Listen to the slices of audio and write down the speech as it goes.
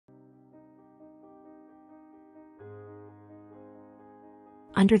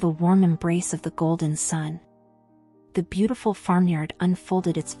Under the warm embrace of the golden sun, the beautiful farmyard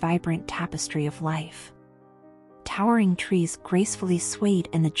unfolded its vibrant tapestry of life. Towering trees gracefully swayed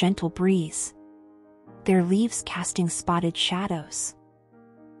in the gentle breeze, their leaves casting spotted shadows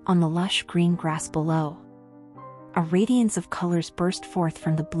on the lush green grass below. A radiance of colors burst forth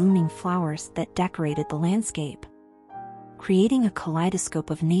from the blooming flowers that decorated the landscape, creating a kaleidoscope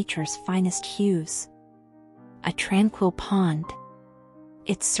of nature's finest hues. A tranquil pond,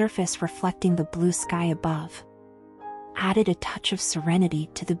 its surface reflecting the blue sky above, added a touch of serenity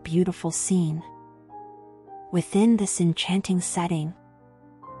to the beautiful scene. Within this enchanting setting,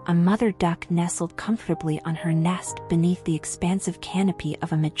 a mother duck nestled comfortably on her nest beneath the expansive canopy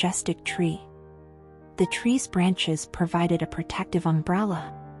of a majestic tree. The tree's branches provided a protective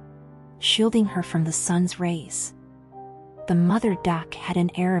umbrella, shielding her from the sun's rays. The mother duck had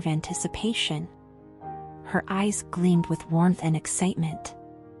an air of anticipation. Her eyes gleamed with warmth and excitement.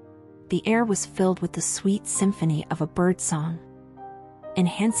 The air was filled with the sweet symphony of a birdsong,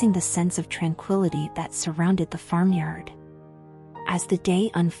 enhancing the sense of tranquility that surrounded the farmyard. As the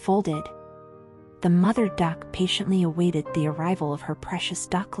day unfolded, the mother duck patiently awaited the arrival of her precious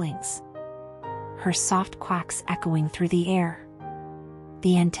ducklings, her soft quacks echoing through the air.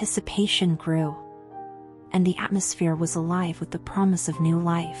 The anticipation grew, and the atmosphere was alive with the promise of new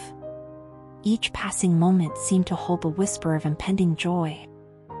life. Each passing moment seemed to hold the whisper of impending joy,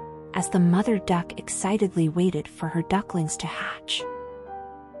 as the mother duck excitedly waited for her ducklings to hatch.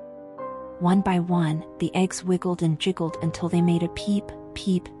 One by one, the eggs wiggled and jiggled until they made a peep,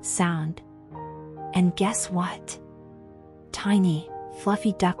 peep sound. And guess what? Tiny,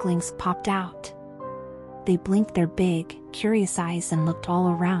 fluffy ducklings popped out. They blinked their big, curious eyes and looked all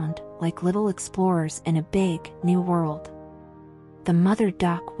around, like little explorers in a big, new world. The mother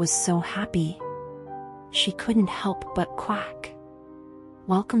duck was so happy. She couldn't help but quack.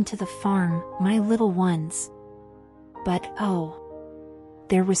 "Welcome to the farm, my little ones." But oh,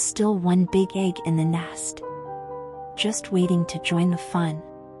 there was still one big egg in the nest, just waiting to join the fun.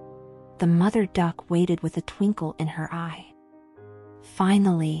 The mother duck waited with a twinkle in her eye.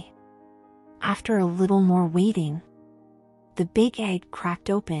 Finally, after a little more waiting, the big egg cracked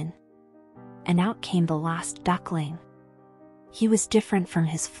open, and out came the last duckling. He was different from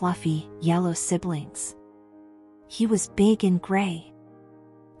his fluffy, yellow siblings. He was big and gray.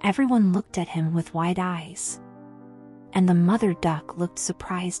 Everyone looked at him with wide eyes, and the mother duck looked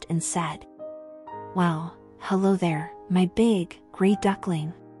surprised and said, "Well, hello there, my big, gray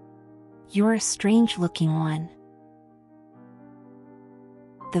duckling. You're a strange-looking one."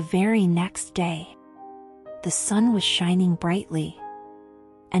 The very next day, the sun was shining brightly,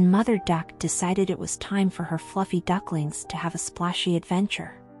 and Mother Duck decided it was time for her fluffy ducklings to have a splashy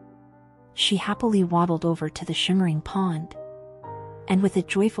adventure. She happily waddled over to the shimmering pond, and with a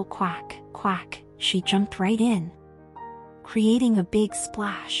joyful quack, quack, she jumped right in, creating a big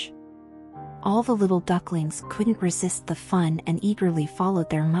splash. All the little ducklings couldn't resist the fun and eagerly followed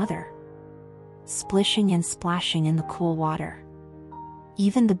their mother, splishing and splashing in the cool water.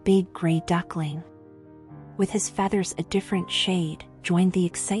 Even the big gray duckling, with his feathers a different shade, joined the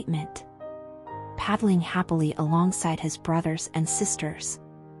excitement, paddling happily alongside his brothers and sisters.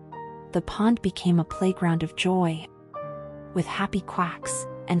 The pond became a playground of joy, with happy quacks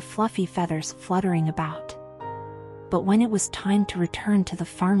and fluffy feathers fluttering about. But when it was time to return to the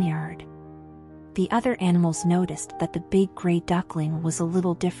farmyard, the other animals noticed that the big gray duckling was a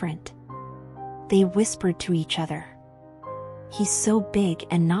little different. They whispered to each other, "He's so big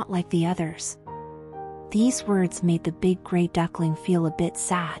and not like the others." These words made the big gray duckling feel a bit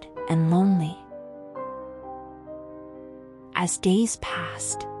sad and lonely. As days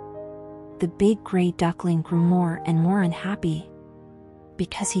passed, the big gray duckling grew more and more unhappy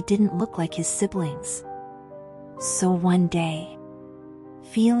because he didn't look like his siblings. So one day,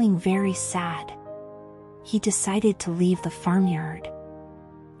 feeling very sad, he decided to leave the farmyard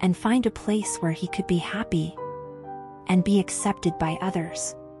and find a place where he could be happy and be accepted by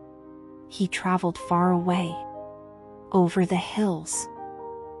others. He traveled far away, over the hills,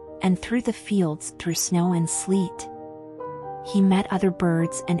 and through the fields through snow and sleet. He met other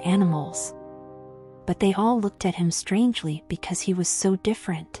birds and animals, but they all looked at him strangely because he was so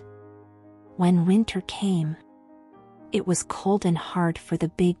different. When winter came, it was cold and hard for the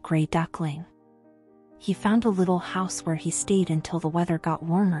big gray duckling. He found a little house where he stayed until the weather got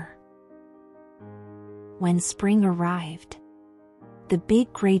warmer. When spring arrived, the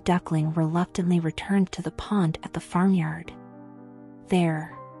big gray duckling reluctantly returned to the pond at the farmyard.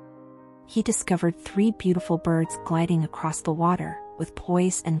 There, he discovered 3 beautiful birds gliding across the water with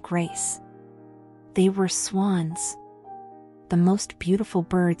poise and grace. They were swans. the most beautiful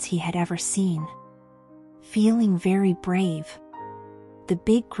birds he had ever seen. Feeling very brave, the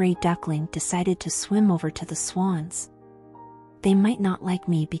big gray duckling decided to swim over to the swans. They might not like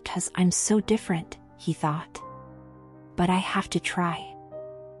me because I'm so different, he thought. But I have to try.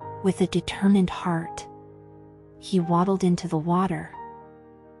 With a determined heart, he waddled into the water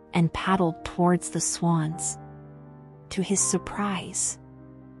and paddled towards the swans. To his surprise,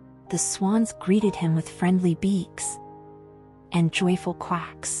 the swans greeted him with friendly beaks and joyful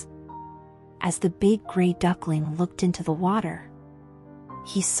quacks. As the big gray duckling looked into the water,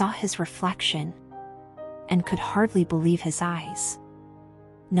 he saw his reflection and could hardly believe his eyes.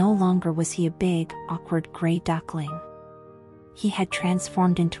 No longer was he a big, awkward gray duckling. He had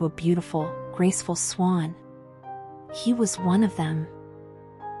transformed into a beautiful, graceful swan. He was one of them.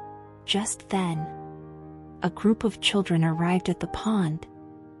 Just then, a group of children arrived at the pond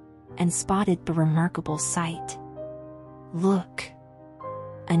and spotted the remarkable sight. "Look!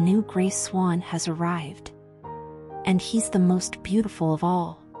 A new gray swan has arrived, and he's the most beautiful of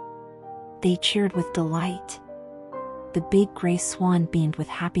all." They cheered with delight. The big gray swan beamed with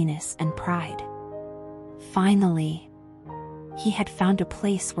happiness and pride. Finally, he had found a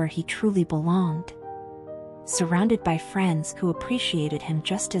place where he truly belonged, surrounded by friends who appreciated him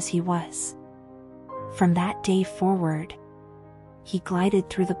just as he was. From that day forward, he glided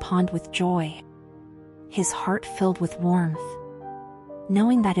through the pond with joy, his heart filled with warmth,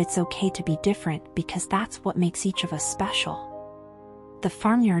 knowing that it's okay to be different because that's what makes each of us special. The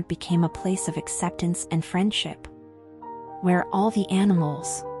farmyard became a place of acceptance and friendship, where all the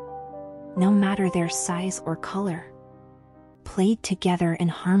animals, no matter their size or color, played together in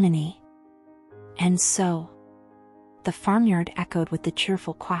harmony. And so, the farmyard echoed with the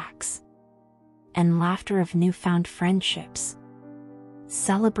cheerful quacks and laughter of newfound friendships,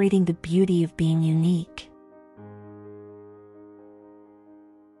 celebrating the beauty of being unique.